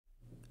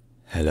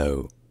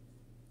Hello,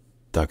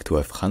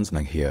 Dr. Franz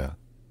here.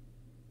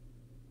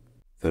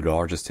 The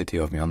largest city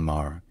of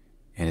Myanmar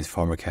and its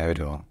former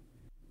capital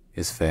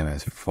is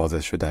famous for the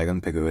Shwedagon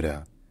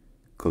Pagoda,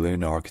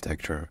 colonial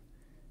architecture,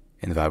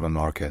 and vibrant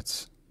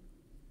markets.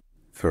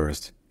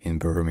 First, in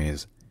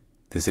Burmese,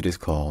 the city is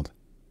called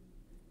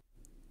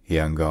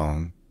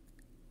Yangon,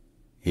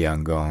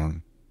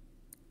 Yangon,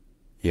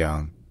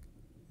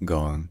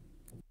 Yangon,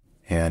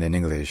 and in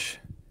English,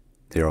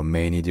 there are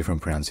many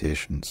different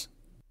pronunciations.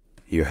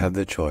 You have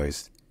the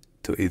choice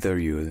to either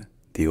use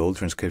the old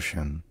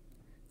transcription,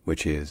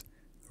 which is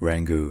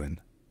Rangoon,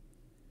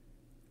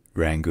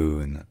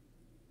 Rangoon,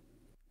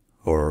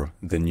 or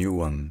the new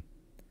one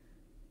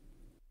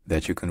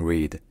that you can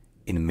read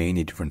in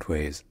many different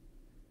ways,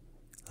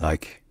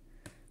 like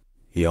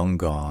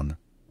Yangon,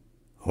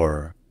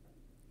 or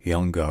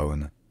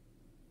Yangon,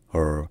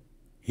 or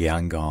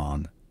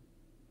Yangon,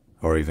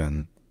 or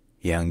even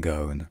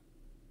Yangon.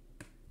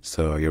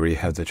 So you really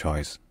have the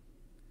choice.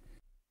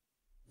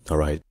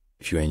 Alright,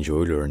 if you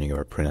enjoy learning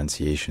about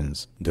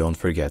pronunciations, don't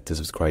forget to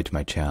subscribe to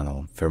my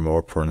channel for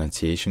more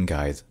pronunciation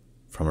guides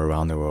from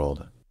around the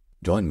world.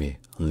 Join me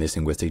on this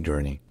linguistic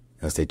journey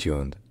and stay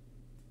tuned.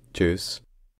 Tschüss!